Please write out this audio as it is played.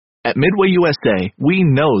At Midway USA, we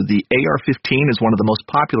know the AR-15 is one of the most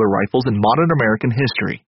popular rifles in modern American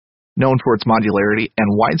history. Known for its modularity and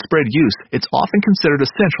widespread use, it's often considered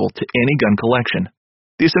essential to any gun collection.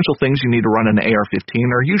 The essential things you need to run an AR-15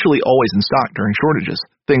 are usually always in stock during shortages,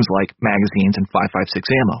 things like magazines and 5.56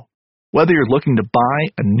 ammo. Whether you're looking to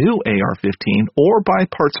buy a new AR-15 or buy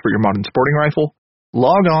parts for your modern sporting rifle,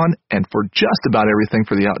 log on and for just about everything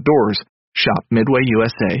for the outdoors, shop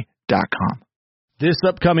MidwayUSA.com. This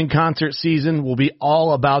upcoming concert season will be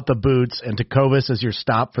all about the boots, and Tecovas is your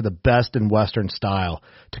stop for the best in Western style.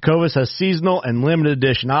 Tecovas has seasonal and limited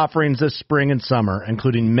edition offerings this spring and summer,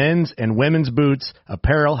 including men's and women's boots,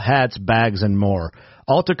 apparel, hats, bags, and more.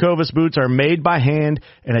 All Tecovas boots are made by hand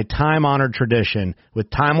in a time-honored tradition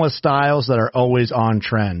with timeless styles that are always on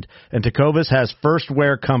trend. And Tecovas has first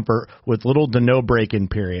wear comfort with little to no break-in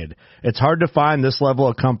period. It's hard to find this level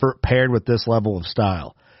of comfort paired with this level of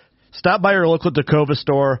style. Stop by your local Tecovas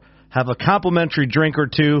store, have a complimentary drink or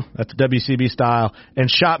two, that's WCB style, and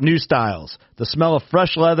shop new styles. The smell of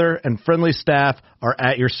fresh leather and friendly staff are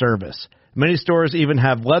at your service. Many stores even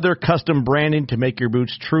have leather custom branding to make your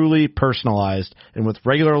boots truly personalized. And with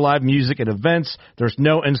regular live music and events, there's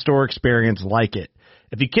no in-store experience like it.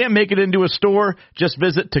 If you can't make it into a store, just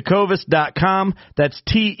visit Tecovas.com. That's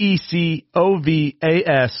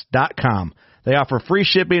TECOVAS.com. They offer free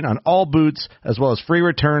shipping on all boots, as well as free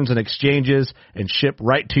returns and exchanges, and ship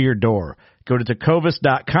right to your door. Go to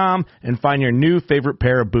Tecovas.com and find your new favorite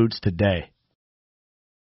pair of boots today.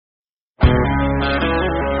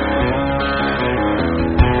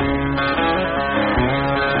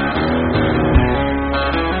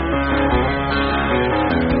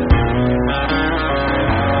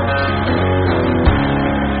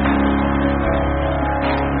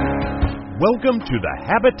 Welcome to the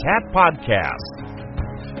Habitat Podcast,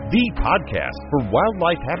 the podcast for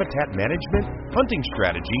wildlife habitat management, hunting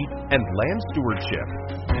strategy, and land stewardship.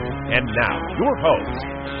 And now, your host,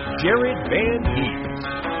 Jared Van Hees.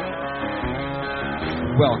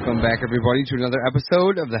 Welcome back, everybody, to another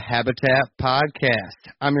episode of the Habitat Podcast.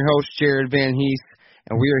 I'm your host, Jared Van Hees,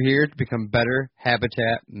 and we are here to become better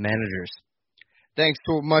habitat managers. Thanks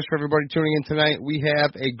so much for everybody tuning in tonight. We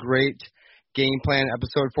have a great game plan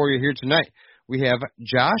episode for you here tonight. We have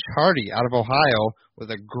Josh Hardy out of Ohio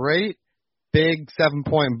with a great big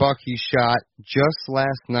 7-point buck he shot just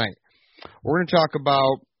last night. We're going to talk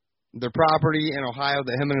about the property in Ohio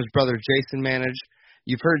that him and his brother Jason manage.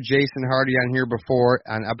 You've heard Jason Hardy on here before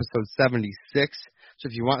on episode 76. So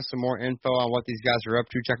if you want some more info on what these guys are up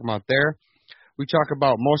to, check them out there. We talk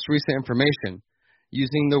about most recent information,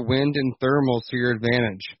 using the wind and thermals to your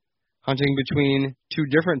advantage, hunting between two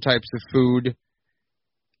different types of food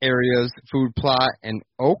areas, food plot and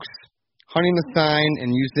oaks, hunting the sign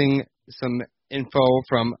and using some info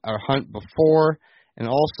from our hunt before, and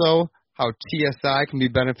also how TSI can be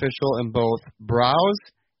beneficial in both browse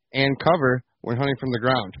and cover when hunting from the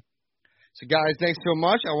ground. So guys, thanks so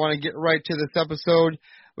much. I want to get right to this episode.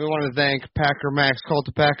 We want to thank Packer Max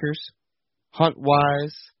Cultipackers,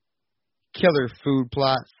 HuntWise, Killer Food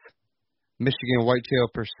Plots, Michigan Whitetail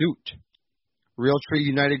Pursuit, Realtree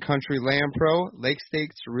United Country Land Pro, Lake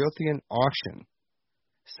Stakes Realty and Auction,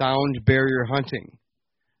 Sound Barrier Hunting,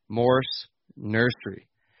 Morse Nursery.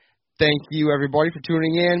 Thank you, everybody, for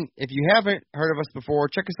tuning in. If you haven't heard of us before,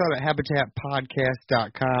 check us out at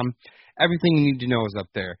HabitatPodcast.com. Everything you need to know is up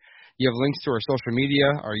there. You have links to our social media,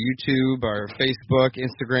 our YouTube, our Facebook,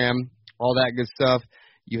 Instagram, all that good stuff.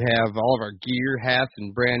 You have all of our gear, hats,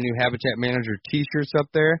 and brand new Habitat Manager t-shirts up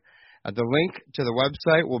there. The link to the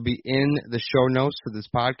website will be in the show notes for this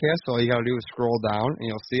podcast. So all you got to do is scroll down and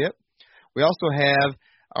you'll see it. We also have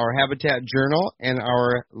our Habitat Journal and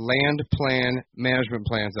our land plan management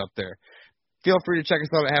plans up there. Feel free to check us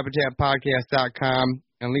out at HabitatPodcast.com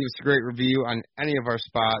and leave us a great review on any of our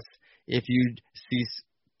spots if you see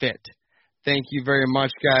fit. Thank you very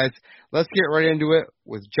much, guys. Let's get right into it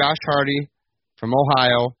with Josh Hardy from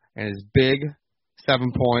Ohio and his big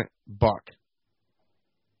 7-point buck.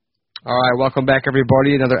 All right, welcome back,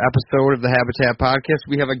 everybody. Another episode of the Habitat Podcast.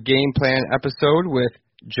 We have a game plan episode with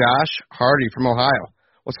Josh Hardy from Ohio.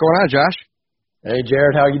 What's going on, Josh? Hey,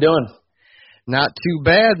 Jared. How you doing? Not too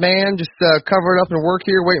bad, man. Just covered up in work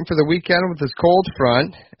here, waiting for the weekend with this cold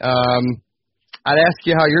front. I'd ask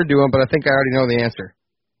you how you're doing, but I think I already know the answer.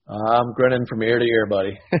 I'm grinning from ear to ear,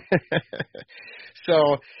 buddy.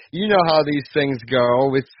 So, you know how these things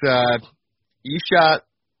go. It's you shot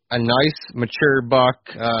a nice, mature buck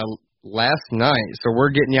last night, so we're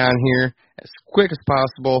getting you on here as quick as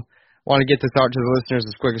possible. Want to get this out to the listeners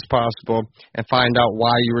as quick as possible and find out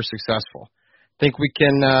why you were successful. Think we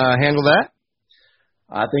can handle that?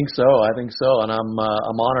 I think so. And I'm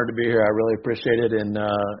honored to be here. I really appreciate it and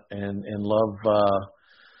love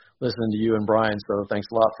listening to you and Brian. So thanks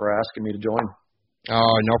a lot for asking me to join.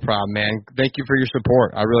 Oh, no problem, man. Thank you for your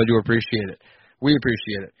support. I really do appreciate it. We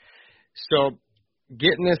appreciate it. So,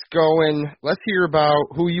 getting this going, let's hear about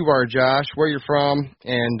who you are, Josh, where you're from,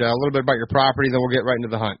 and a little bit about your property, then we'll get right into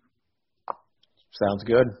the hunt. Sounds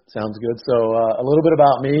good. So, a little bit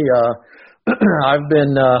about me. I've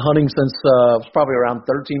been hunting since probably around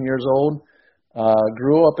 13 years old.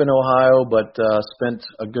 Grew up in Ohio, but spent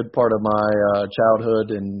a good part of my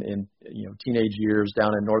childhood and teenage years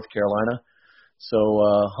down in North Carolina. So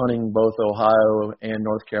hunting both Ohio and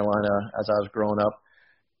North Carolina as I was growing up.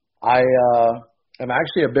 I am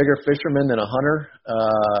actually a bigger fisherman than a hunter.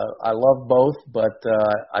 I love both, but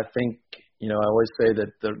I think, I always say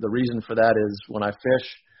that the reason for that is when I fish,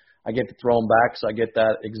 I get to throw them back, so I get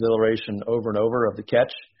that exhilaration over and over of the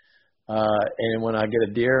catch. And when I get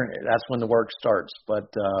a deer, that's when the work starts.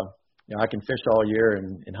 But I can fish all year,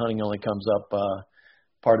 and hunting only comes up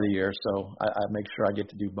part of the year, so I make sure I get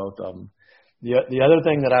to do both of them. The other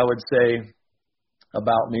thing that I would say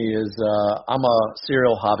about me is I'm a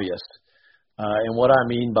serial hobbyist. And what I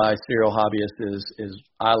mean by serial hobbyist is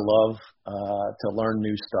I love to learn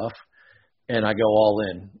new stuff, and I go all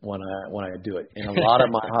in when I do it. And a lot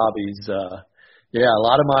of my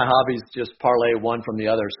hobbies just parlay one from the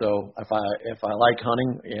other. So if I like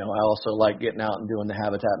hunting, I also like getting out and doing the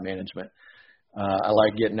habitat management. I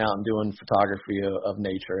like getting out and doing photography of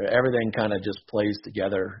nature. Everything kind of just plays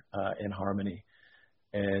together in harmony.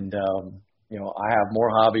 And I have more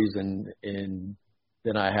hobbies than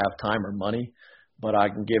I have time or money. But I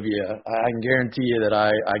can guarantee you that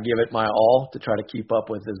I give it my all to try to keep up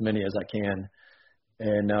with as many as I can.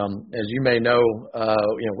 And as you may know,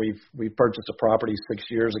 we purchased a property 6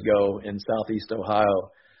 years ago in Southeast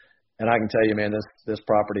Ohio, and I can tell you, man, this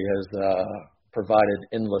property has provided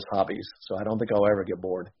endless hobbies. So I don't think I'll ever get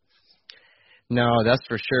bored. No, that's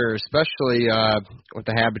for sure, especially with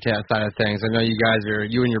the habitat side of things. I know you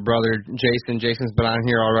and your brother Jason. Jason's been on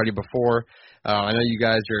here already before. I know you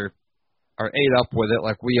guys are ate up with it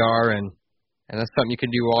like we are, and that's something you can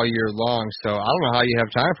do all year long. So I don't know how you have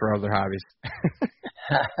time for other hobbies.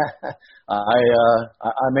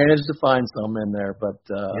 I managed to find some in there, but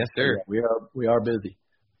yes, sir. Yeah, we are busy.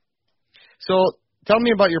 So tell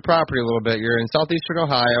me about your property a little bit. You're in southeastern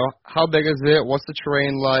Ohio. How big is it? What's the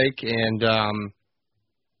terrain like? And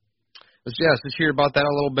let's just hear about that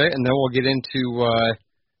a little bit, and then we'll get into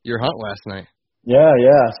your hunt last night. Yeah.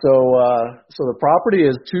 So the property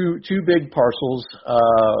is two big parcels.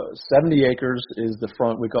 70 acres is the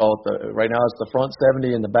front. We call it right now it's the front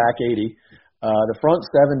 70 and the back 80. The front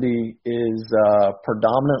 70 is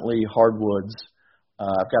predominantly hardwoods.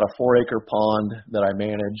 I've got a 4-acre pond that I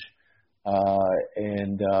manage,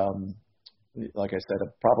 and like I said,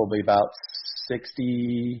 probably about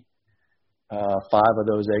 65 of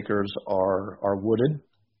those acres are wooded.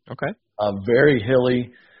 Okay. Very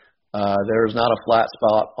hilly. There's not a flat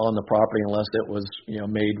spot on the property unless it was,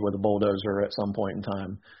 made with a bulldozer at some point in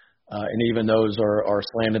time. And even those are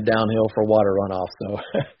slanted downhill for water runoff. So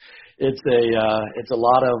it's a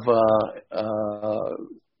lot of,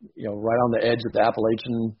 right on the edge of the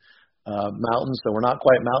Appalachian mountains. So we're not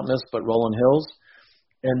quite mountainous, but rolling hills.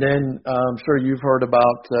 And then I'm sure you've heard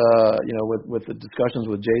about, with the discussions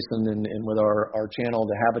with Jason and with our channel,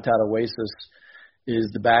 the Habitat Oasis is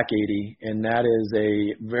the back 80, and that is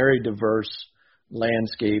a very diverse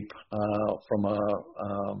landscape from a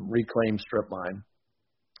reclaimed strip mine.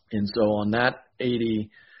 And so on that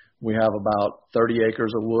 80, we have about 30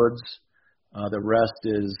 acres of woods. The rest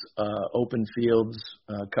is open fields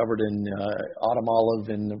covered in autumn olive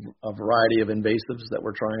and a variety of invasives that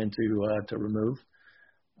we're trying to remove.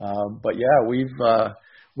 But yeah,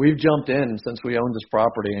 we've jumped in since we owned this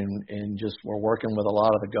property and just we're working with a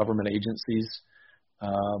lot of the government agencies.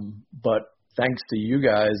 But thanks to you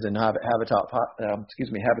guys and Habitat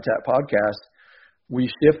Podcast, we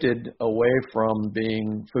shifted away from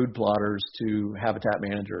being food plotters to habitat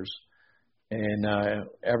managers. And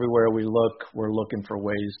everywhere we look, we're looking for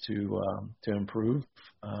ways to improve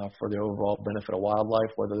for the overall benefit of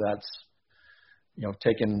wildlife, whether that's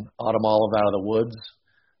taking autumn olive out of the woods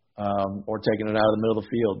or taking it out of the middle of the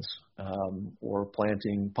fields or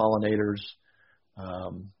planting pollinators,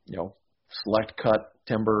 select cut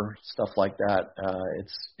timber, stuff like that.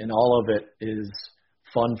 And all of it is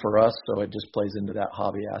fun for us, so it just plays into that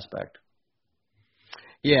hobby aspect.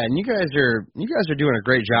 Yeah, and you guys are doing a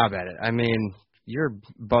great job at it. I mean, you're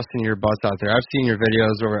busting your butts out there. I've seen your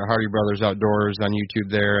videos over at Hardy Brothers Outdoors on YouTube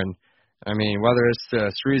there, and I mean, whether it's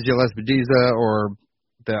the Sericea lespedeza or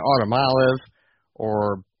the autumn olive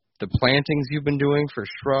or the plantings you've been doing for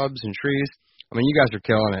shrubs and trees. I mean, you guys are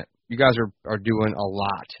killing it. You guys are doing a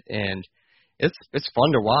lot, and it's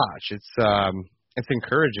fun to watch. It's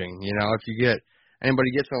encouraging, you know, if you get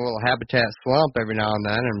anybody gets in a little habitat slump every now and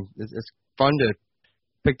then, and it's fun to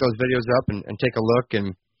pick those videos up and take a look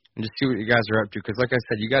and just see what you guys are up to. Because like I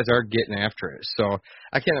said, you guys are getting after it. So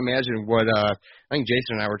I can't imagine what I think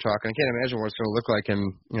Jason and I were talking. I can't imagine what it's going to look like in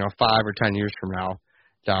 5 or 10 years from now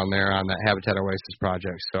down there on that Habitat Oasis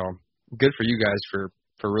project. So good for you guys for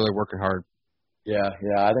really working hard. Yeah.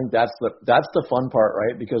 I think that's the fun part,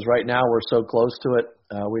 right? Because right now we're so close to it,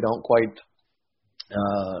 we don't quite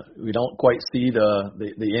see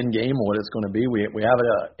the end game or what it's going to be. We have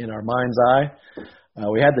it in our mind's eye.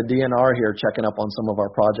 We had the DNR here checking up on some of our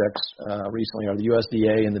projects recently, or the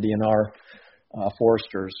USDA and the DNR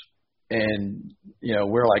foresters, and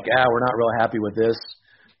we're like, we're not really happy with this.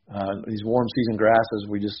 These warm season grasses,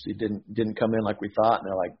 it didn't come in like we thought, and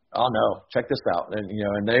they're like, oh no, check this out, and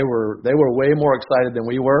and they were way more excited than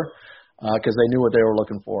we were because they knew what they were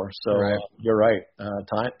looking for. So right. You're right.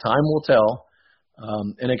 Time will tell,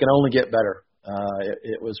 and it can only get better.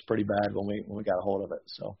 It was pretty bad when we got a hold of it.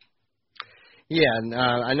 So. Yeah, and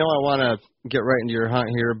I know I want to get right into your hunt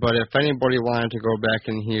here, but if anybody wanted to go back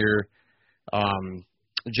and hear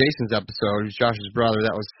Jason's episode, Josh's brother,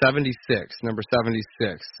 that was 76, number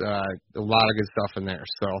 76. A lot of good stuff in there.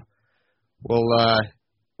 So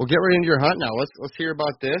we'll get right into your hunt now. Let's hear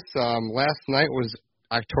about this. Last night was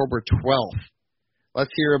October 12th.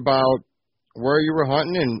 Let's hear about where you were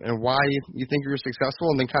hunting and why you think you were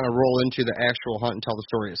successful, and then kind of roll into the actual hunt and tell the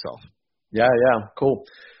story itself. Yeah, cool.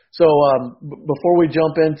 So before we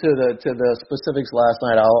jump into the specifics last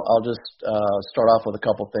night, I'll just start off with a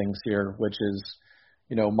couple things here, which is,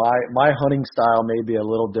 my hunting style may be a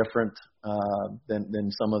little different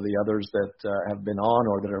than some of the others that have been on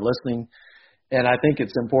or that are listening, and I think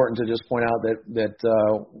it's important to just point out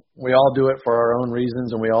that we all do it for our own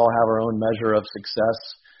reasons, and we all have our own measure of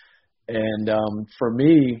success. And for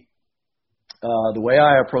me, the way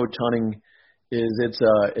I approach hunting is it's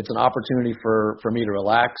an opportunity for me to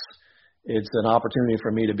relax. It's an opportunity for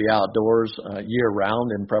me to be outdoors year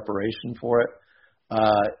round in preparation for it.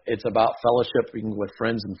 It's about fellowshipping with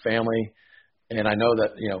friends and family. And I know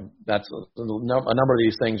that, that's a number of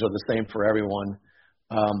these things are the same for everyone.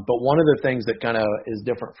 But one of the things that kind of is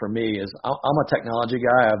different for me is I'm a technology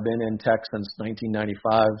guy. I've been in tech since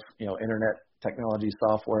 1995, internet technology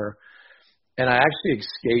software. And I actually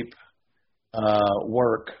escape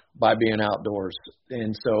work by being outdoors.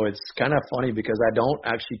 And so it's kind of funny because I don't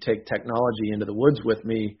actually take technology into the woods with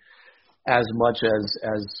me as much as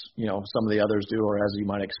some of the others do, or as you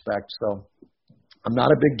might expect. So I'm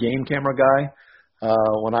not a big game camera guy.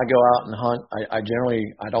 When I go out and hunt,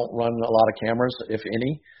 I don't run a lot of cameras, if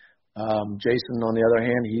any. Jason, on the other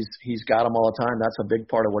hand, he's got them all the time. That's a big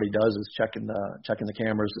part of what he does, is checking the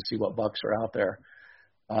cameras to see what bucks are out there.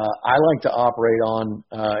 I like to operate on,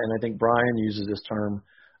 and I think Brian uses this term,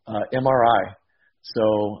 MRI.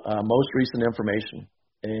 So most recent information.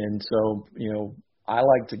 And so, I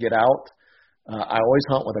like to get out. I always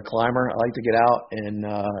hunt with a climber. I like to get out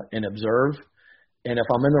and observe. And if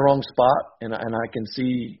I'm in the wrong spot and I can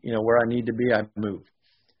see, where I need to be, I move.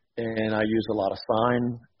 And I use a lot of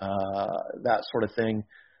sign, that sort of thing.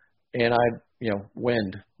 And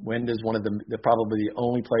wind. Wind is one of the probably the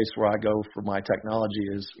only place where I go for my technology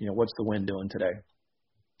is, what's the wind doing today?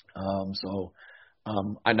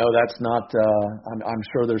 I know that's not, I'm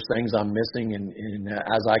sure there's things I'm missing, and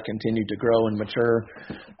as I continue to grow and mature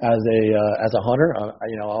as a hunter,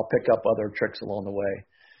 I'll pick up other tricks along the way.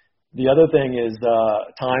 The other thing is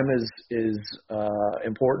time is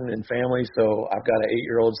important in family. So I've got an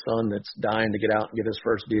 8-year-old son that's dying to get out and get his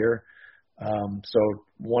first deer. So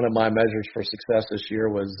one of my measures for success this year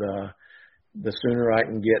was the sooner I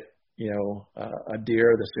can get a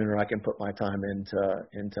deer, the sooner I can put my time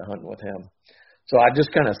into hunting with him. So I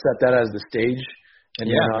just kind of set that as the stage, and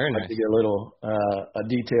then I'd like to get a little a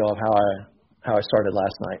detail of how I started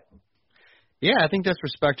last night. Yeah, I think that's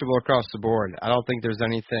respectable across the board. I don't think there's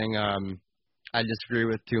anything I disagree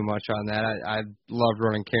with too much on that. I love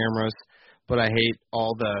running cameras, but I hate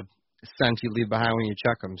all the scent you leave behind when you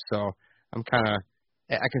check them. So I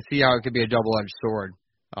can see how it could be a double-edged sword.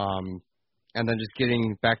 And then just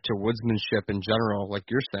getting back to woodsmanship in general, like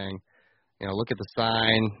you're saying, look at the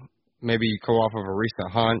sign, maybe you go off of a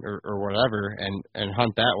recent hunt or whatever and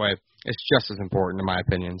hunt that way. It's just as important in my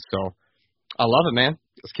opinion. So I love it, man.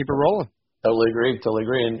 Let's keep it rolling. Totally agree.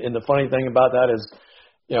 And the funny thing about that is,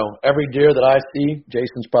 every deer that I see,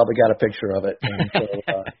 Jason's probably got a picture of it. And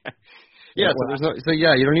so, Yeah, so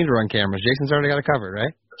you don't need to run cameras. Jason's already got it covered,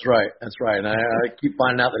 right? That's right. And I keep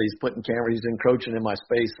finding out that he's putting cameras, he's encroaching in my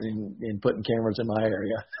space and putting cameras in my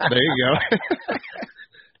area. There you go.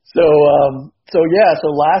 So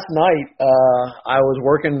last night I was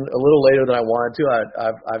working a little later than I wanted to.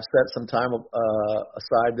 I've set some time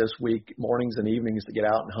aside this week, mornings and evenings, to get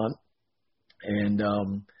out and hunt. And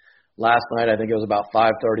last night, I think it was about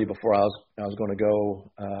 5:30 before I was going to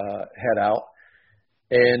go head out.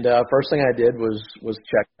 And first thing I did was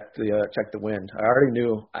check the wind. I already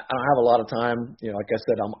knew I don't have a lot of time. Like I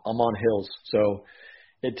said, I'm on hills, so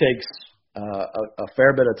it takes a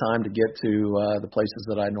fair bit of time to get to the places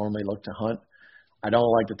that I normally look to hunt. I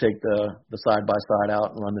don't like to take the side by side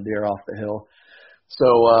out and run the deer off the hill. So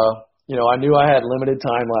I knew I had limited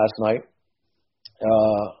time last night.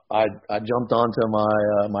 I jumped onto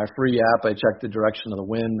my free app. I checked the direction of the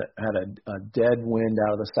wind. Had a dead wind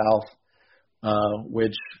out of the south,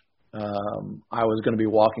 which I was going to be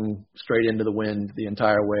walking straight into the wind the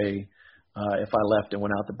entire way if I left and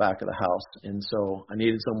went out the back of the house. And so I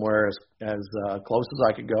needed somewhere as close as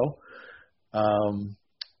I could go,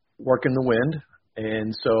 working the wind.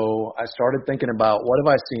 And so I started thinking about, what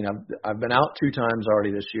have I seen? I've been out 2 times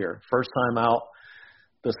already this year. First time out,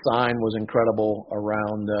 the sign was incredible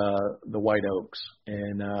around the white oaks.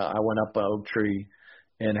 And I went up an oak tree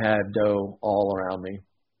and had doe all around me.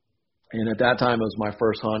 And at that time, it was my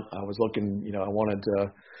first hunt. I was looking, I wanted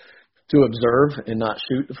to observe and not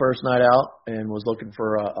shoot the first night out, and was looking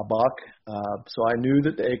for a buck. So I knew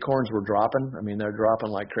that the acorns were dropping. I mean, they're dropping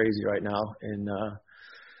like crazy right now in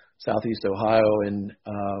southeast Ohio. And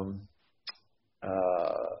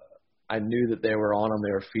I knew that they were on them.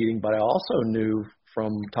 They were feeding. But I also knew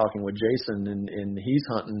from talking with Jason, and he's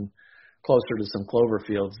hunting closer to some clover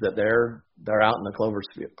fields, that they're out in the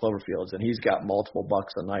clover fields, and he's got multiple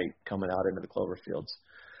bucks a night coming out into the clover fields.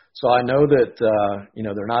 So I know that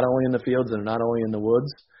they're not only in the fields, and they're not only in the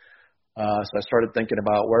woods. So I started thinking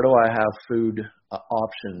about, where do I have food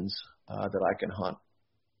options that I can hunt?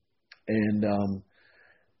 And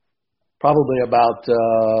probably about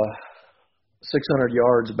 600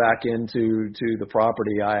 yards back into the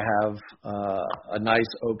property, I have a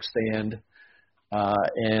nice oak stand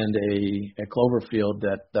and a clover field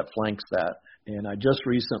that flanks that. And I just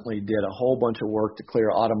recently did a whole bunch of work to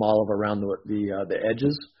clear autumn olive around the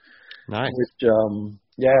edges. Nice.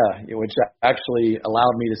 Which actually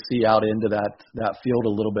allowed me to see out into that field a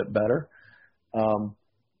little bit better.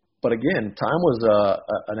 But again, time was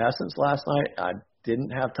an essence last night. I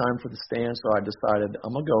didn't have time for the stand, so I decided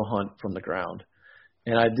I'm going to go hunt from the ground.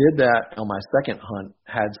 And I did that on my second hunt,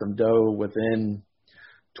 had some doe within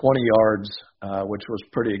 20 yards, which was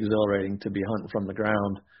pretty exhilarating to be hunting from the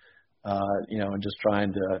ground, and just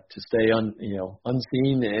trying to stay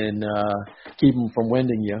unseen and keep them from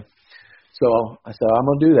winding you. So I said, I'm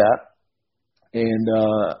going to do that. And,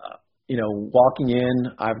 walking in,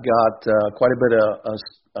 I've got quite a bit of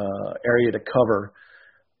area to cover.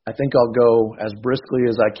 I think I'll go as briskly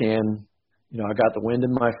as I can. I got the wind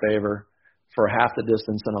in my favor for half the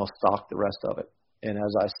distance, and I'll stalk the rest of it. And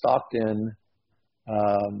as I stalked in,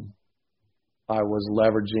 I was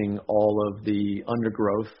leveraging all of the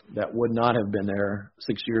undergrowth that would not have been there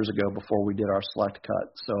 6 years ago before we did our select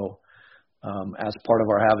cut. So as part of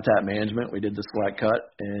our habitat management, we did the select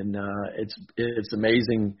cut, and it's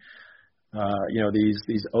amazing.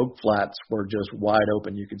 These oak flats were just wide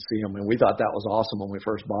open. You could see them, and we thought that was awesome when we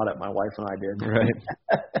first bought it. My wife and I did. Right.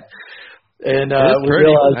 And it's we pretty.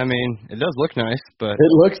 realized, it does look nice, but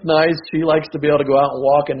it looks nice. She likes to be able to go out and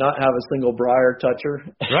walk and not have a single briar touch her.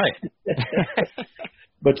 Right.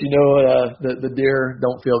 But the deer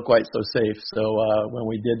don't feel quite so safe. So when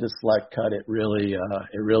we did the select cut, it really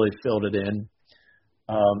filled it in.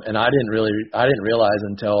 And I didn't realize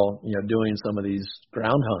until doing some of these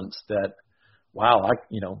ground hunts that, wow,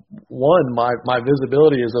 my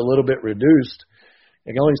visibility is a little bit reduced. I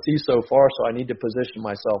can only see so far, so I need to position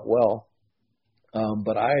myself well.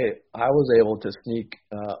 But I was able to sneak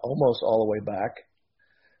almost all the way back,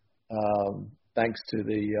 thanks to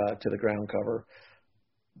the ground cover.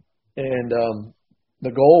 And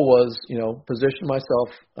the goal was, position myself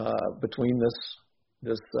between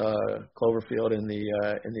this clover field and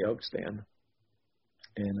the oak stand,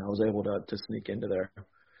 and I was able to sneak into there.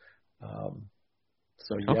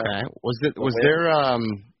 So yeah. Okay. Was there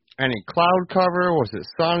any cloud cover? Was it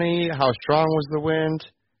sunny? How strong was the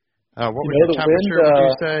wind? What was the temperature? Would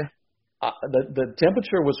you say? The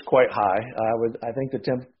temperature was quite high. I think the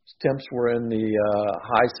temps were in the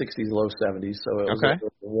high 60s, low 70s. So it was a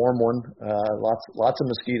warm one. Lots of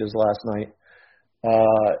mosquitoes last night.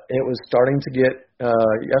 It was starting to get.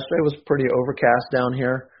 Yesterday was pretty overcast down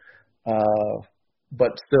here.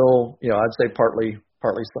 but still, I'd say partly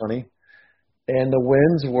sunny. And the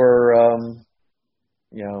winds were,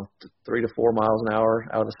 3 to 4 miles an hour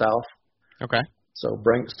out of the south. Okay. So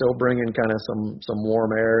still bringing kind of some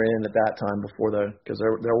warm air in at that time because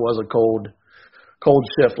there was a cold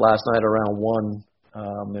shift last night around 1,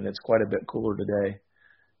 and it's quite a bit cooler today.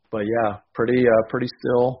 But yeah, pretty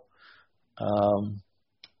still,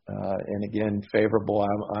 and again favorable.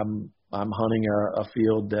 I'm hunting a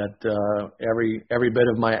field that every bit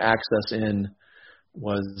of my access in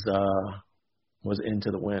was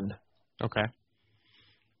into the wind. Okay.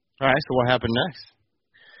 All right. So what happened next?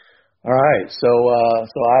 All right. So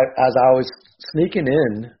as I was sneaking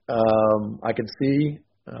in, I could see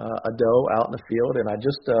a doe out in the field, and I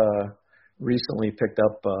just recently picked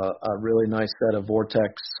up a really nice set of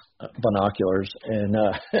Vortex binoculars, and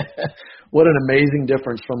what an amazing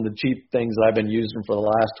difference from the cheap things that I've been using for the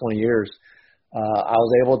last 20 years. I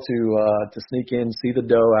was able to sneak in, see the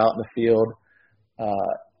doe out in the field,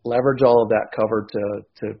 leverage all of that cover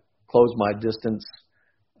to close my distance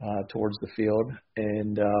towards the field,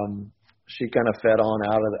 and she kind of fed on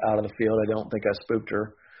out of the field. I don't think I spooked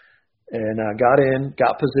her, and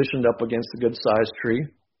got positioned up against a good sized tree,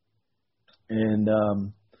 and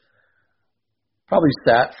probably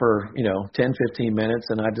sat for 10-15 minutes,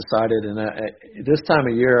 and I decided, this time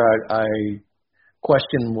of year I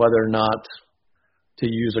question whether or not to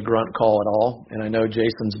use a grunt call at all. And I know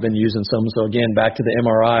Jason's been using some. So again, back to the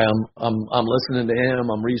MRI, I'm listening to him,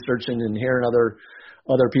 I'm researching and hearing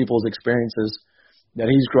other people's experiences that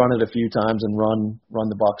he's grunted a few times and run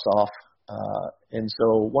the bucks off. And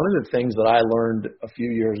so one of the things that I learned a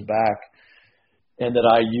few years back, and that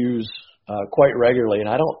I use quite regularly, and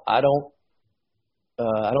I don't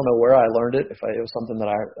know where I learned it, if it was something that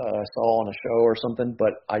I saw on a show or something,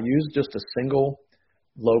 but I use just a single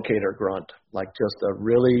locator grunt, like just a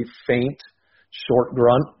really faint, short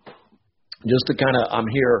grunt, just to kind of I'm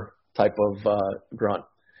here type of grunt.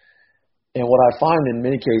 And what I find in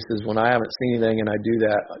many cases when I haven't seen anything and I do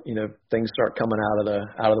that, things start coming out of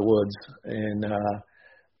the woods. And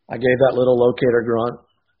I gave that little locator grunt.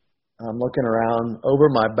 I'm looking around over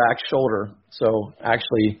my back shoulder, so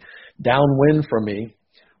actually downwind from me,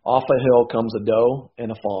 off a hill comes a doe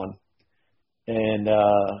and a fawn. And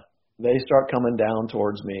they start coming down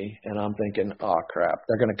towards me, and I'm thinking, oh, crap,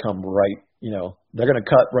 they're going to come right, they're going to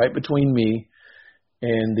cut right between me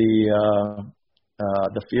and the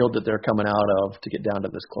field that they're coming out of to get down to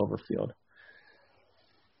this clover field.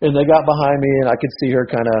 And they got behind me, and I could see her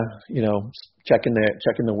kind of, checking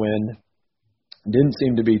the wind. Didn't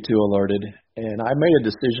seem to be too alerted. And I made a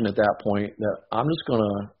decision at that point that I'm just going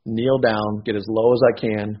to kneel down, get as low as I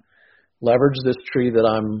can, leverage this tree that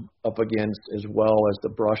I'm up against as well as the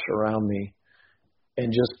brush around me,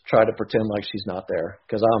 and just try to pretend like she's not there.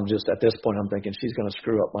 Because I'm just, at this point, I'm thinking she's going to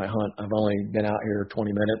screw up my hunt. I've only been out here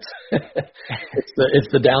 20 minutes.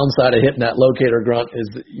 It's the downside of hitting that locator grunt is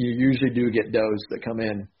that you usually do get does that come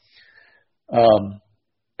in.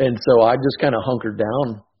 And so I just kind of hunkered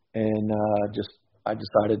down, and I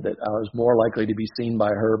decided that I was more likely to be seen by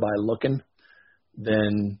her by looking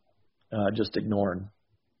than just ignoring.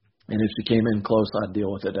 And if she came in close, I'd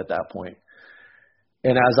deal with it at that point.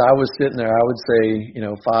 And as I was sitting there, I would say,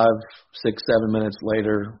 5, 6, 7 minutes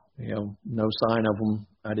later, no sign of them.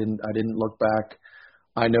 I didn't look back.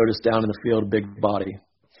 I noticed down in the field a big body.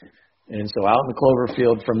 And so out in the clover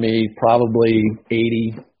field from me, probably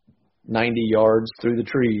 80, 90 yards through the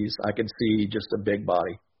trees, I could see just a big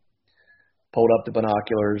body. Pulled up the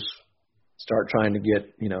binoculars, start trying to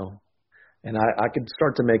get, and I could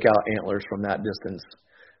start to make out antlers from that distance.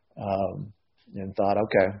 And thought,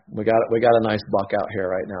 okay, we got a nice buck out here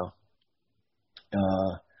right now.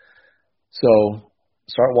 So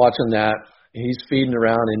start watching that. He's feeding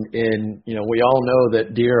around, and we all know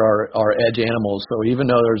that deer are edge animals. So even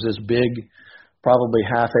though there's this big, probably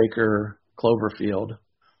half-acre clover field,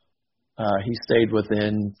 he stayed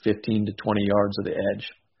within 15 to 20 yards of the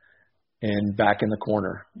edge and back in the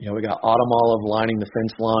corner. We got autumn olive lining the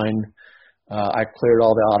fence line. I cleared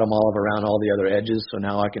all the autumn olive around all the other edges, so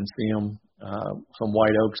now I can see them. Some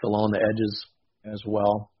white oaks along the edges as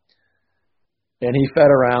well. And he fed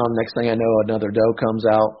around. Next thing I know, another doe comes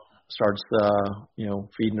out, starts,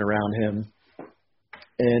 feeding around him.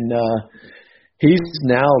 And he's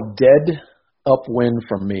now dead upwind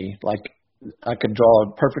from me. Like I could draw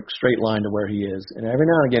a perfect straight line to where he is. And every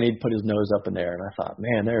now and again, he'd put his nose up in there. And I thought,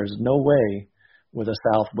 man, there's no way with a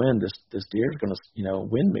south wind this deer's going to,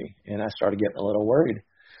 wind me. And I started getting a little worried.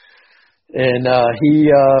 And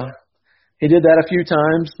he did that a few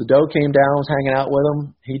times. The doe came down, was hanging out with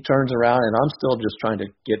him. He turns around, and I'm still just trying to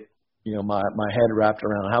get my head wrapped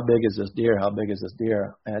around how big is this deer? How big is this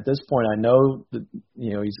deer? And at this point, I know that,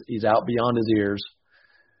 he's out beyond his ears,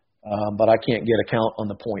 but I can't get a count on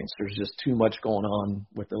the points. There's just too much going on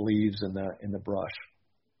with the leaves and the brush.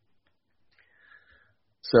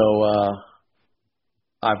 So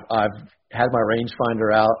I've had my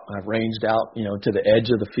rangefinder out. I've ranged out, to the edge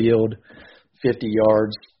of the field, 50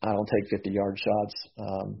 yards. I don't take 50-yard shots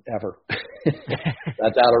ever.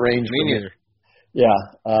 That's out of range. Me neither. Yeah.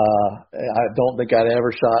 I don't think I'd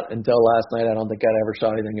ever shot until last night. I don't think I'd ever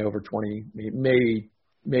shot anything over 20, maybe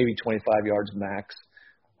 25 yards max.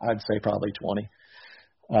 I'd say probably 20.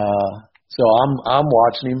 So I'm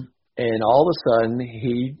watching him, and all of a sudden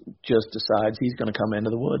he just decides he's going to come into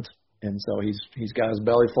the woods. And so he's got his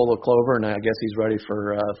belly full of clover, and I guess he's ready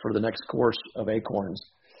for the next course of acorns.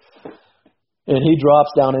 And he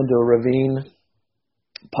drops down into a ravine,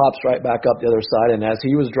 pops right back up the other side, and as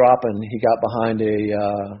he was dropping, he got behind it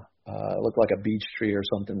looked like a beech tree or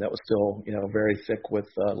something that was still, very thick with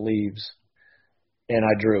leaves. And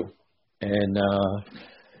I drew. And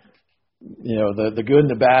the good and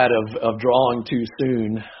the bad of drawing too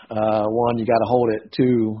soon. One, you got to hold it.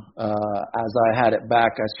 Two, as I had it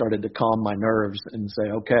back, I started to calm my nerves and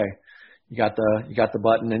say, okay, you got the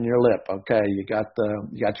button in your lip. Okay, you got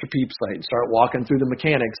your peep sight. And start walking through the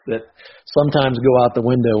mechanics that sometimes go out the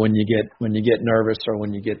window when you get nervous or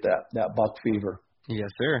when you get that buck fever. Yes,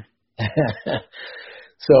 sir.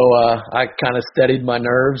 So I kind of steadied my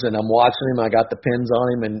nerves, and I'm watching him. I got the pins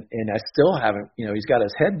on him, and I still haven't, he's got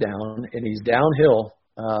his head down, and he's downhill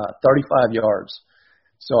 35 yards.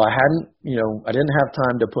 So I didn't have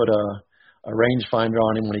time to put a rangefinder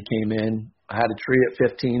on him when he came in. I had a tree at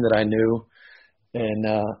 15 that I knew, and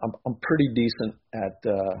I'm pretty decent at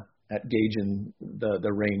gauging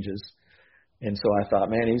the ranges. And so I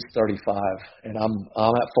thought, man, he's 35, and I'm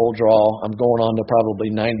at full draw. I'm going on to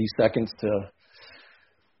probably 90 seconds to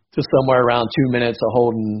somewhere around 2 minutes of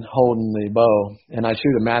holding the bow. And I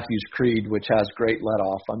shoot a Matthews Creed, which has great let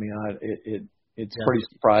off. I mean, it's pretty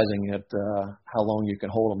surprising at how long you can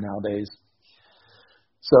hold them nowadays.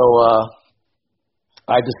 So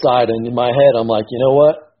I decide, and in my head, I'm like, you know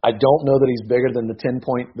what? I don't know that he's bigger than the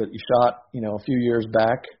 10-point that you shot, a few years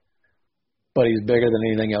back, but he's bigger than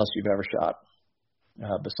anything else you've ever shot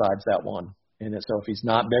besides that one. And so if he's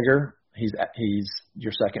not bigger, he's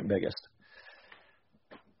your second biggest.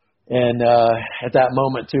 And at that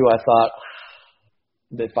moment, too, I thought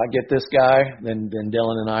that if I get this guy, then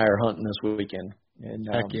Dylan and I are hunting this weekend. And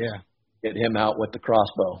heck yeah. Get him out with the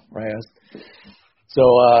crossbow, right? So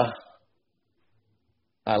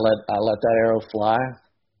I let that arrow fly,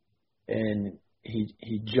 and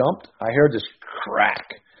he jumped. I heard this crack.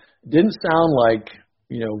 It didn't sound like,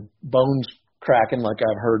 bones cracking like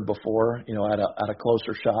I've heard before, at a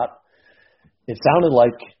closer shot. It sounded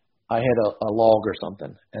like I hit a log or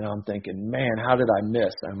something, and I'm thinking, man, how did I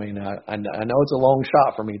miss? I mean, I know it's a long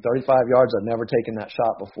shot for me, 35 yards. I've never taken that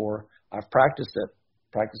shot before. I've practiced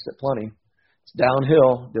it plenty. It's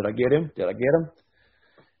downhill. Did I get him?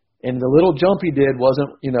 And the little jump he did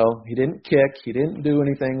wasn't, he didn't kick. He didn't do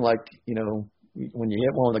anything like, when you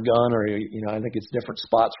hit one with a gun or, I think it's different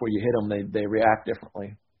spots where you hit them, they react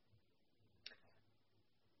differently.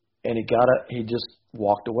 And he just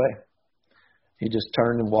walked away. He just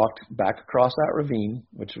turned and walked back across that ravine,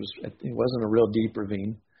 it wasn't a real deep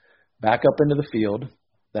ravine, back up into the field.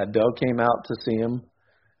 That doe came out to see him.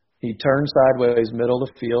 He turned sideways, middle of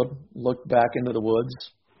the field, looked back into the woods,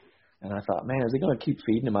 and I thought, man, is he going to keep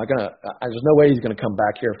feeding him? There's no way he's going to come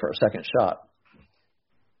back here for a second shot.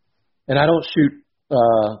 And I don't shoot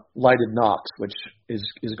lighted knocks, which is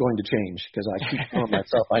going to change because I keep telling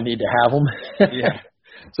myself I need to have them. Yeah.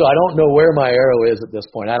 So I don't know where my arrow is at this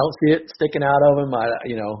point. I don't see it sticking out of him.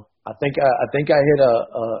 I think I hit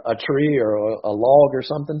a tree or a log or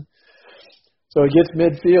something. So he gets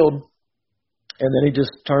midfield, and then he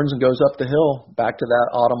just turns and goes up the hill back to that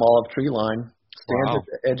autumn olive tree line, stands at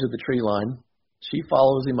the edge of the tree line. She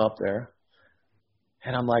follows him up there,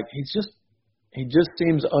 and I'm like, he just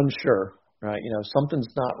seems unsure, right?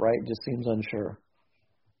 Something's not right. Just seems unsure.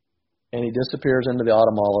 And he disappears into the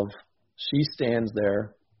autumn olive. She stands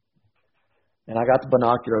there, and I got the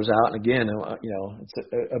binoculars out, and again, it's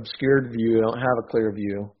an obscured view. I don't have a clear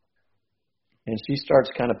view. And she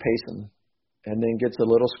starts kind of pacing, and then gets a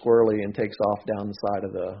little squirrely and takes off down the side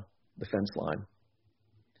of the fence line.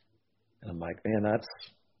 And I'm like, man,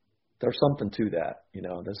 there's something to that.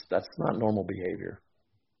 That's not normal behavior.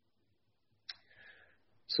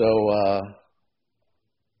 So I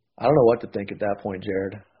don't know what to think at that point,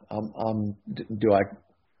 Jared.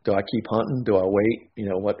 Do I keep hunting? Do I wait?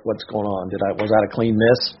 What's going on? Was that a clean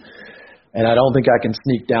miss? And I don't think I can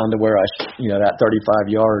sneak down to where that 35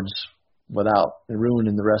 yards without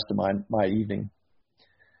ruining the rest of my evening.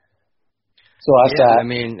 So I sat. I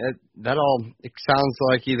mean, it sounds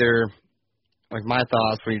like either, like my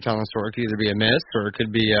thoughts when you're telling the story, it could either be a miss or it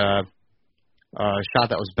could be a shot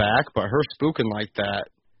that was back. But her spooking like that,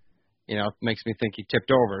 makes me think he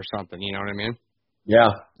tipped over or something. You know what I mean?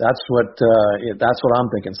 Yeah, that's what I'm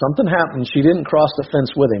thinking. Something happened. She didn't cross the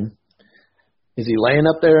fence with him. Is he laying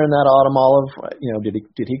up there in that autumn olive?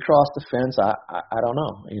 Did he cross the fence? I don't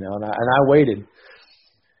know. And I waited.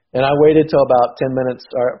 And I waited till about 10 minutes,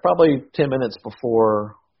 or probably 10 minutes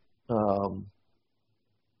before, I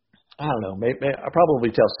don't know, maybe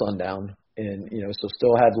probably till sundown. And, so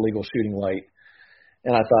still had the legal shooting light.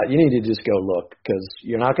 And I thought, you need to just go look, because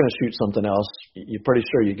you're not going to shoot something else. You're pretty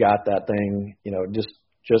sure you got that thing. Just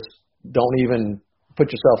don't even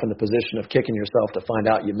put yourself in the position of kicking yourself to find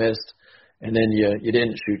out you missed, and then you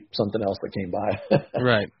didn't shoot something else that came by.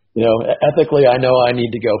 Right. Ethically, I know I need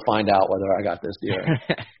to go find out whether I got this deer.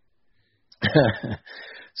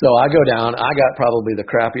 So I go down. I got probably the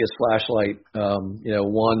crappiest flashlight,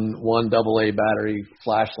 one AA battery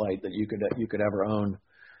flashlight that you could ever own.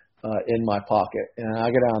 In my pocket, and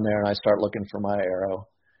I go down there and I start looking for my arrow.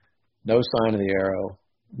 No sign of the arrow,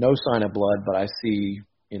 no sign of blood, but I see,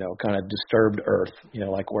 kind of disturbed earth,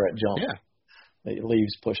 like where it jumped. Yeah. The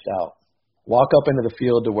leaves pushed out. Walk up into the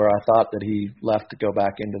field to where I thought that he left to go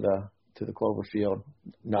back into the clover field.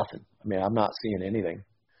 Nothing. I mean, I'm not seeing anything.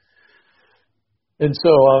 And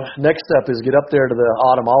so next step is get up there to the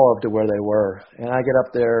autumn olive to where they were, and I get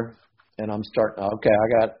up there. And I'm starting. Okay,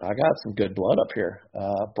 I got some good blood up here.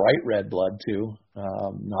 Bright red blood too.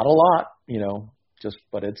 Not a lot,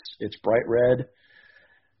 but it's bright red.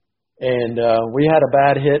 And we had a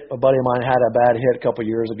bad hit. A buddy of mine had a bad hit a couple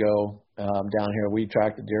years ago down here. We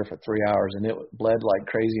tracked the deer for 3 hours, and it bled like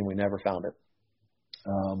crazy, and we never found it.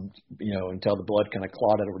 Until the blood kind of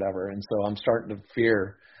clotted or whatever. And so I'm starting to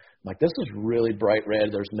fear. I'm like, this is really bright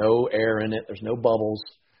red. There's no air in it. There's no bubbles.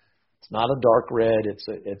 It's not a dark red.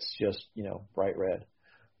 It's just, bright red.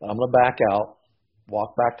 But I'm going to back out,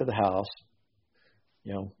 walk back to the house,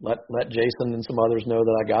 let Jason and some others know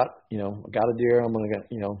that I got a deer. I'm going to get,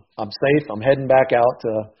 I'm safe. I'm heading back out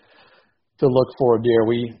to look for a deer.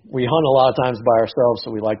 We hunt a lot of times by ourselves, so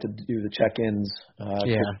we like to do the check-ins.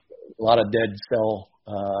 Yeah. A lot of dead cell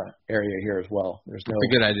area here as well. That's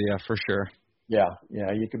a good idea for sure. Yeah.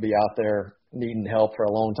 You could be out there needing help for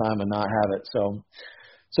a long time and not have it.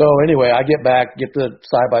 So anyway, I get back, get the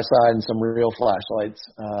side-by-side and some real flashlights,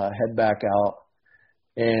 head back out,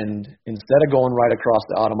 and instead of going right across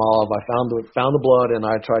the autumn olive, I found the blood, and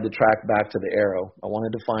I tried to track back to the arrow. I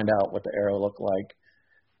wanted to find out what the arrow looked like.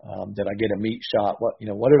 Did I get a meat shot? What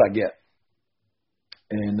did I get?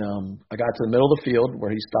 And I got to the middle of the field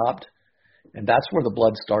where he stopped, and that's where the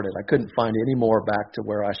blood started. I couldn't find any more back to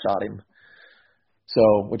where I shot him.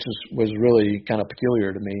 So, which was really kind of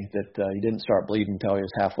peculiar to me that he didn't start bleeding until he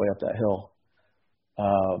was halfway up that hill.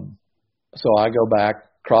 So I go back,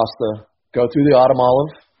 go through the autumn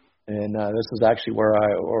olive, and this is actually where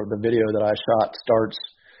the video that I shot starts,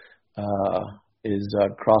 is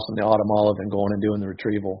crossing the autumn olive and going and doing the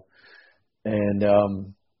retrieval. And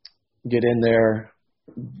get in there,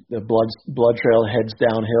 the blood trail heads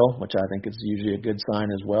downhill, which I think is usually a good sign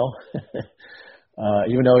as well.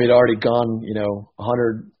 Even though he'd already gone,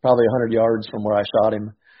 probably 100 yards from where I shot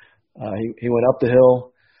him, he went up the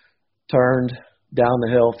hill, turned down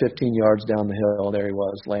the hill, 15 yards down the hill. There he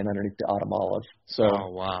was, laying underneath the autumn olive. So, oh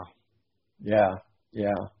wow, yeah.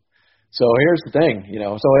 So here's the thing,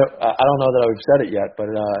 So I don't know that I've said it yet, but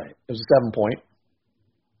it was a 7-point.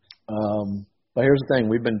 But here's the thing: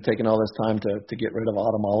 we've been taking all this time to get rid of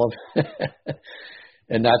autumn olive.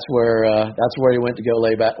 And that's where he went to go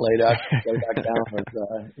lay back down was,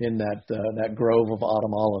 in that grove of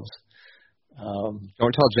autumn olives.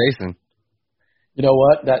 Don't tell Jason. You know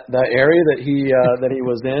what? That area that he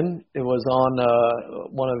was in, it was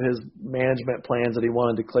on one of his management plans that he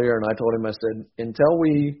wanted to clear. And I told him, I said, until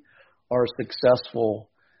we are successful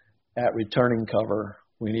at returning cover,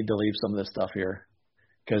 we need to leave some of this stuff here,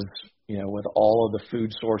 because with all of the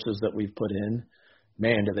food sources that we've put in,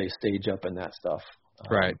 man, do they stage up in that stuff.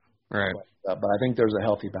 Right. But I think there's a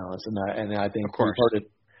healthy balance in that, and I think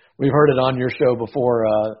we've heard it on your show before.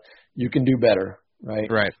 You can do better, right?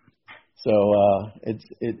 Right. So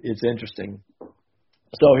it's interesting.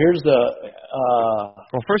 So here's the.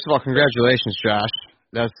 Well, first of all, congratulations, Josh.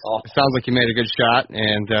 It sounds like you made a good shot,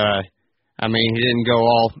 and he didn't go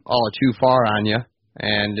all too far on you,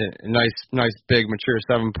 and a nice big mature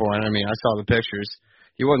 7-point. I saw the pictures.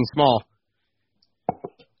 He wasn't small.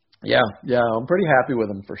 Yeah, I'm pretty happy with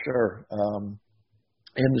him for sure.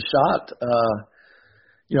 And the shot,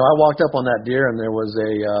 I walked up on that deer and there was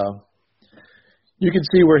you could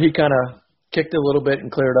see where he kind of kicked a little bit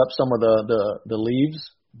and cleared up some of the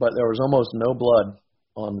leaves, but there was almost no blood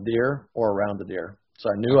on the deer or around the deer. So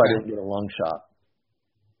I knew I didn't get a lung shot.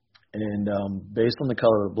 And based on the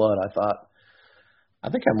color of the blood, I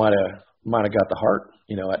think I might have got the heart.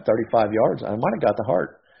 At 35 yards, I might have got the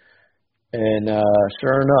heart. And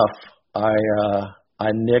sure enough,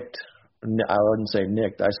 I nicked. I wouldn't say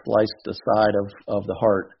nicked. I sliced the side of the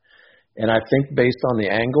heart, and I think based on the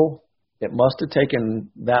angle, it must have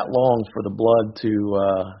taken that long for the blood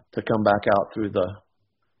to come back out through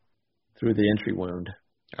the entry wound.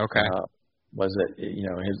 Okay. Was it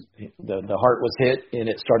the heart was hit and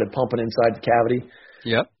it started pumping inside the cavity?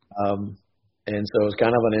 Yep. And so it was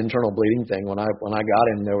kind of an internal bleeding thing. When I got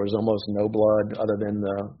him, there was almost no blood other than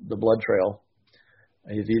the blood trail.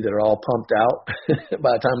 He's either all pumped out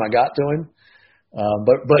by the time I got to him,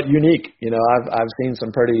 but unique. I've seen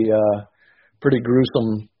some pretty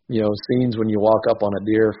gruesome scenes when you walk up on a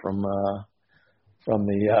deer from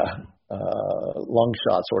the lung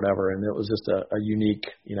shots or whatever, and it was just a unique,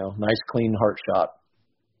 nice clean heart shot.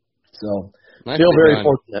 So feel very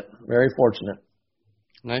fortunate, very fortunate.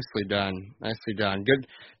 Nicely done. Nicely done.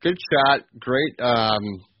 Good shot. Great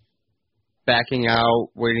backing out,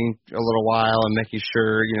 waiting a little while and making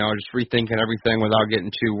sure, just rethinking everything without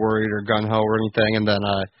getting too worried or gung-ho or anything, and then,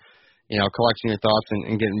 collecting your thoughts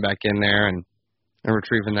and getting back in there and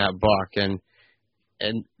retrieving that buck. And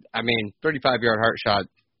I mean, 35-yard heart shot,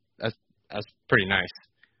 that's pretty nice.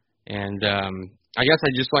 And I guess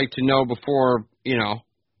I'd just like to know before,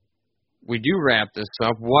 we do wrap this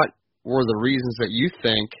up, what were the reasons that you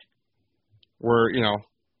think were,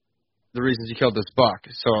 the reasons you killed this buck?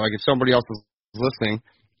 So, like, if somebody else is listening,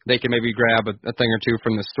 they can maybe grab a thing or two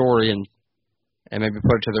from the story and maybe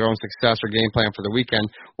put it to their own success or game plan for the weekend.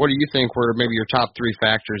 What do you think were maybe your top 3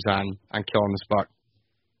 factors on killing this buck?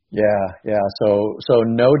 Yeah. So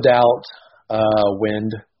no doubt,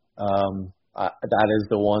 wind. That is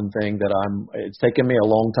the one thing that it's taken me a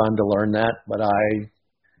long time to learn that, but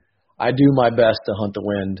I do my best to hunt the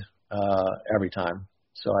wind every time.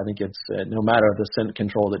 So I think it's no matter the scent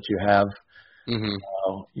control that you have,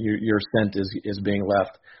 your scent is being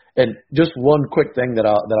left. And just one quick thing that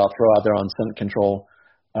I'll throw out there on scent control.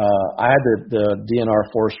 I had the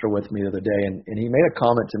DNR forester with me the other day, and he made a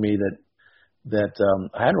comment to me that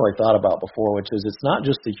I hadn't really thought about before, which is it's not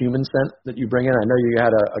just the human scent that you bring in. I know you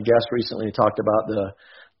had a guest recently who talked about the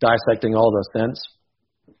dissecting all the scents.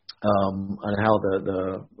 On how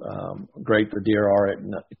the great the deer are at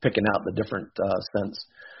picking out the different scents.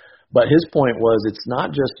 But his point was it's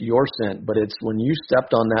not just your scent, but it's when you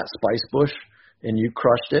stepped on that spice bush and you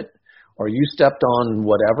crushed it, or you stepped on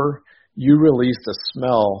whatever, you released a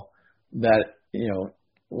smell that,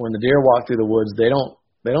 when the deer walk through the woods, they don't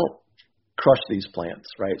crush these plants,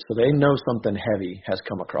 right? So they know something heavy has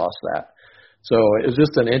come across that. So it was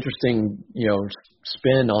just an interesting,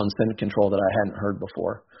 spin on scent control that I hadn't heard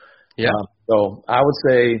before. Yeah. So I would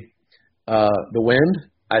say the wind.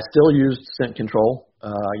 I still use scent control. I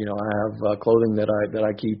have clothing that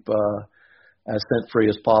I keep as scent free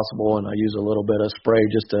as possible, and I use a little bit of spray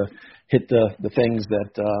just to hit the things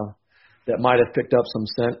that might have picked up some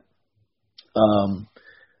scent.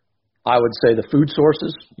 I would say the food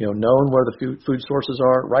sources. Knowing where the food sources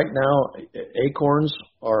are right now, acorns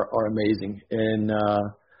are amazing, and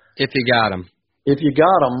if you got them. If you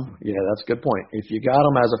got them, that's a good point. If you got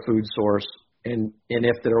them as a food source, and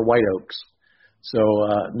if they're white oaks. So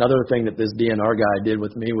another thing that this DNR guy did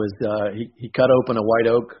with me was he cut open a white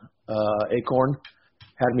oak acorn,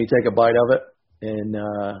 had me take a bite of it, and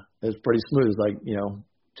it was pretty smooth, like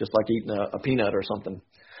just like eating a peanut or something.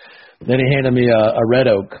 Then he handed me a red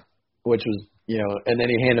oak, which was and then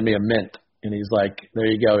he handed me a mint, and he's like, "There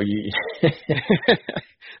you go."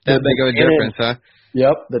 That big of a difference, huh?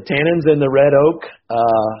 Yep, the tannins in the red oak,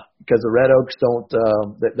 because the red oaks don't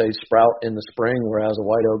they sprout in the spring, whereas the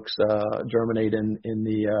white oaks germinate in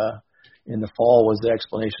the fall. Was the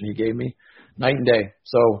explanation he gave me, night and day.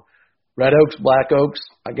 So red oaks, black oaks.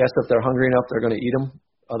 I guess if they're hungry enough, they're going to eat them.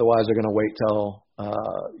 Otherwise, they're going to wait till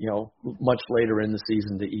much later in the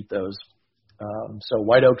season to eat those. So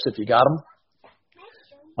white oaks, if you got them.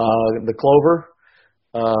 The clover,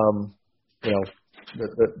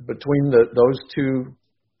 between those two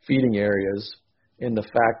feeding areas, and the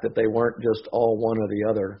fact that they weren't just all one or the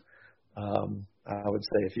other, I would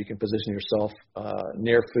say if you can position yourself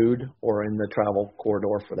near food or in the travel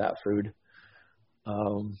corridor for that food,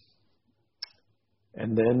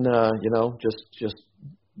 and then just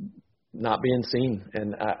not being seen.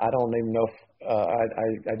 And I don't even know if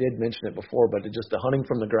I did mention it before, but just the hunting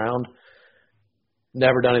from the ground,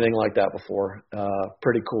 never done anything like that before.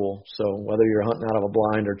 Pretty cool. So whether you're hunting out of a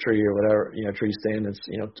blind or tree or whatever, tree stand, it's,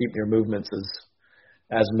 keeping your movements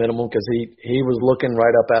as minimal, because he was looking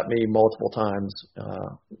right up at me multiple times.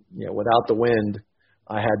 Without the wind,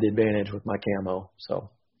 I had the advantage with my camo. So,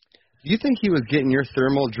 do you think he was getting your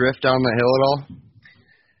thermal drift down the hill at all?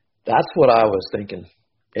 That's what I was thinking.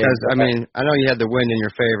 Because, I know you had the wind in your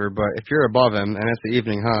favor, but if you're above him and it's the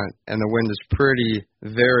evening hunt and the wind is pretty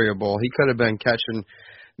variable, he could have been catching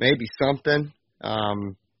maybe something,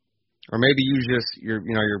 or maybe you just,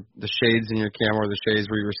 the shades in your camera or the shades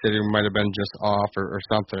where you were sitting might have been just off or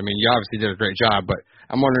something. I mean, you obviously did a great job, but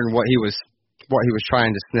I'm wondering what he was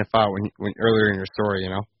trying to sniff out when earlier in your story,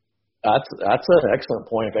 That's an excellent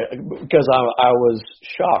point, because I was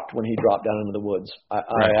shocked when he dropped down into the woods. I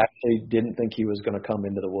actually didn't think he was going to come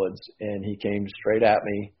into the woods, and he came straight at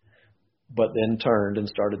me, but then turned and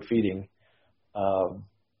started feeding. And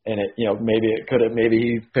maybe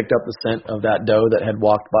he picked up the scent of that doe that had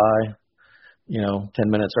walked by, 10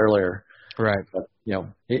 minutes earlier. Right. But, he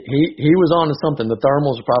was on to something. The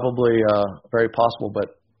thermals are probably very possible,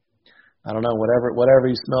 but I don't know. Whatever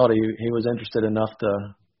he smelled, he was interested enough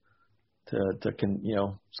to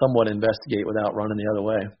somewhat investigate without running the other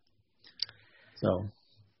way. So,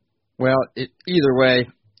 well, either way,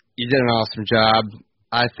 you did an awesome job.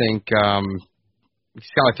 I think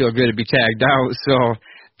it's got to feel good to be tagged out. So,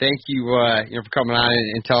 thank you, for coming on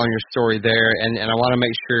and telling your story there. And I want to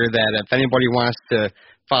make sure that if anybody wants to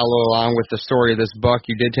follow along with the story of this buck,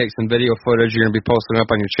 you did take some video footage. You're going to be posting up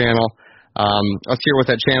on your channel. Let's hear what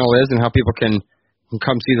that channel is and how people can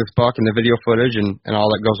come see this buck and the video footage and all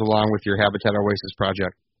that goes along with your Habitat Oasis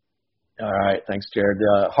project. All right. Thanks, Jared.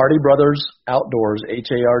 Hardy Brothers Outdoors,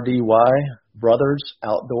 HARDY Brothers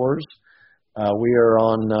Outdoors. We are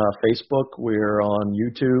on Facebook. We are on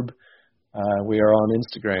YouTube. We are on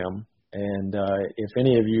Instagram. And if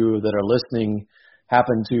any of you that are listening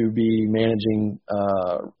happen to be managing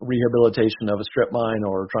rehabilitation of a strip mine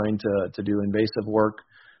or trying to do invasive work,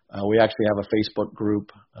 we actually have a Facebook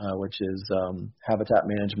group, which is Habitat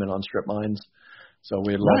Management on Strip Mines. So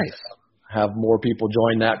we'd love to have more people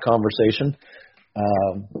join that conversation,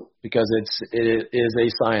 because it is a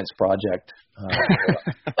science project.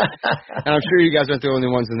 And I'm sure you guys aren't the only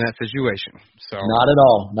ones in that situation. So Not at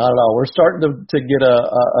all. We're starting to get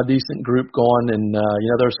a decent group going, and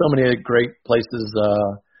there's so many great places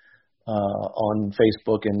on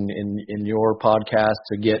Facebook and in your podcast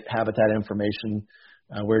to get habitat information.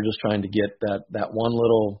 We're just trying to get that one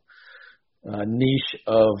little niche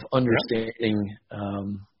of understanding,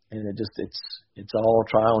 and it's all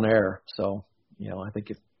trial and error. So I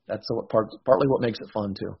think that's partly what makes it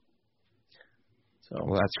fun too. So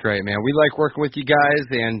well, that's great, man. We like working with you guys,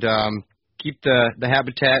 and keep the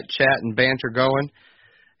habitat chat and banter going,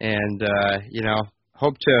 and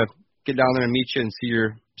hope to get down there and meet you and see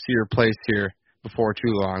your place here before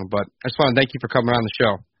too long. But I just want to thank you for coming on the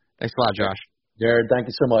show. Thanks a lot, Josh. Jared, thank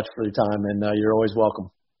you so much for your time, and you're always welcome.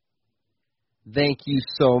 Thank you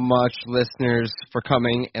so much, listeners, for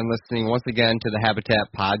coming and listening once again to the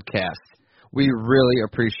Habitat Podcast. We really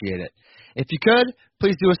appreciate it. If you could,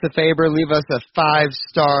 please do us a favor, leave us a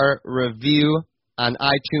 5-star review on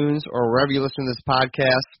iTunes or wherever you listen to this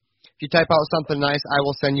podcast. If you type out something nice, I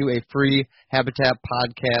will send you a free Habitat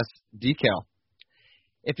Podcast decal.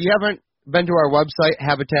 If you haven't been to our website,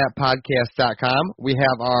 habitatpodcast.com. We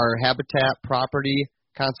have our Habitat Property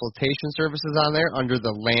Consultation Services on there under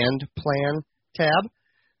the Land Plan tab.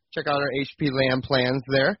 Check out our HP Land Plans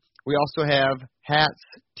there. We also have hats,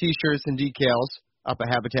 T-shirts, and decals up at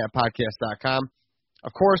habitatpodcast.com.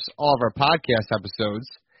 Of course, all of our podcast episodes.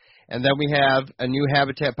 And then we have a new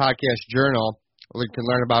Habitat Podcast journal where you can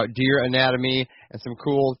learn about deer anatomy and some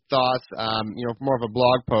cool thoughts, more of a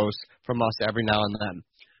blog post from us every now and then.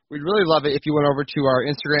 We'd really love it if you went over to our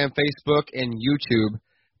Instagram, Facebook, and YouTube,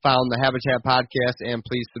 found the Habitat Podcast, and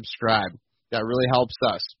please subscribe. That really helps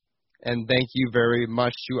us. And thank you very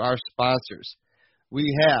much to our sponsors.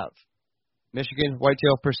 We have Michigan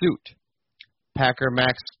Whitetail Pursuit, Packer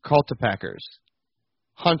Max Cultipackers,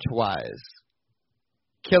 Huntwise,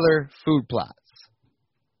 Killer Food Plots,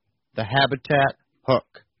 the Habitat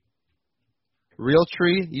Hook,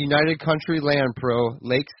 Realtree United Country Land Pro,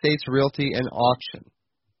 Lake States Realty and Auction,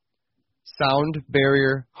 Sound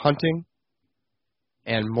Barrier Hunting,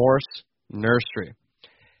 and Morse Nursery.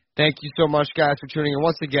 Thank you so much, guys, for tuning in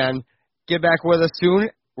once again. Get back with us soon.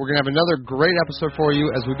 We're going to have another great episode for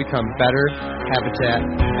you as we become better habitat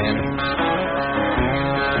managers.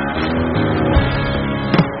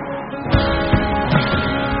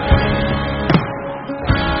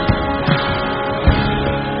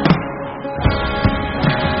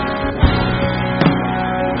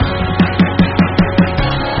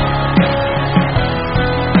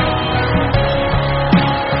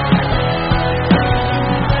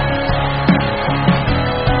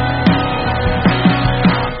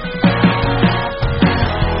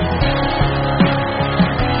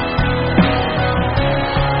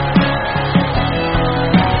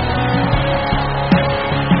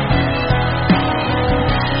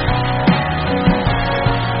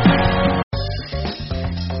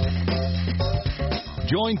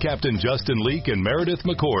 Join Captain Justin Leake and Meredith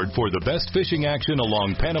McCord for the best fishing action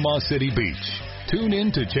along Panama City Beach. Tune in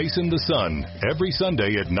to Chasing the Sun every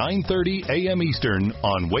Sunday at 9:30 a.m. Eastern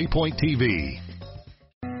on Waypoint TV.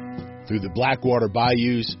 Through the Blackwater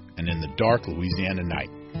bayous and in the dark Louisiana night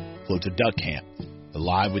floats a duck camp,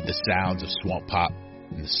 alive with the sounds of swamp pop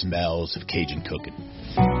and the smells of Cajun cooking.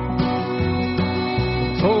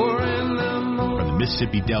 From the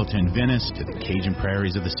Mississippi Delta in Venice to the Cajun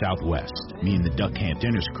prairies of the Southwest, me and the Duck Camp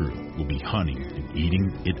Dinners crew will be hunting and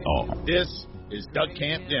eating it all. This is Duck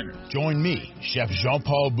Camp Dinner. Join me, Chef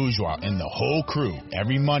Jean-Paul Bourgeois, and the whole crew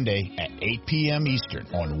every Monday at 8 p.m. Eastern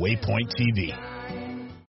on Waypoint TV.